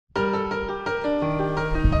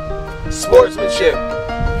sportsmanship.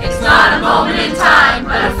 It's not a moment in time,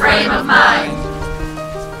 but a frame of mind.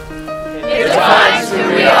 It defines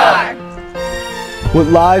who we are. What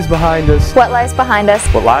lies behind us. What lies behind us.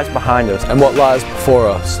 What lies behind us. And what lies before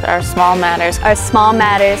us. Our small matters. Our small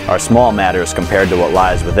matters. Our small matters compared to what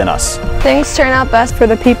lies within us. Things turn out best for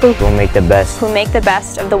the people Who make the best. who make the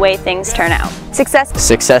best of the way things turn out. Success.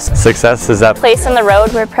 Success is that Place in the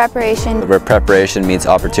road where preparation meets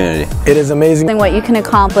opportunity. It is amazing what you can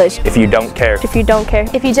accomplish. If you don't care. If you don't care.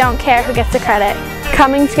 If you don't care, who gets the credit?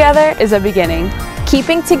 Coming together is a beginning.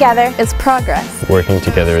 Keeping together is progress. Working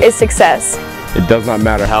together Is success. It does not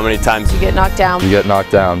matter how many times You get knocked down. you get knocked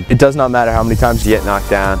down. It does not matter how many times you get knocked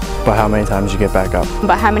down, but how many times you get back up.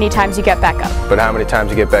 But how many times you get back up? But how many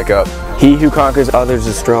times you get back up. He who conquers others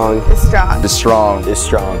is strong. Is strong. Is strong. is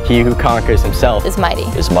strong. He who conquers himself Is mighty.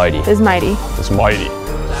 is mighty. Is mighty. Is mighty.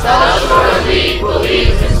 Trustworthy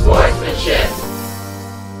believes in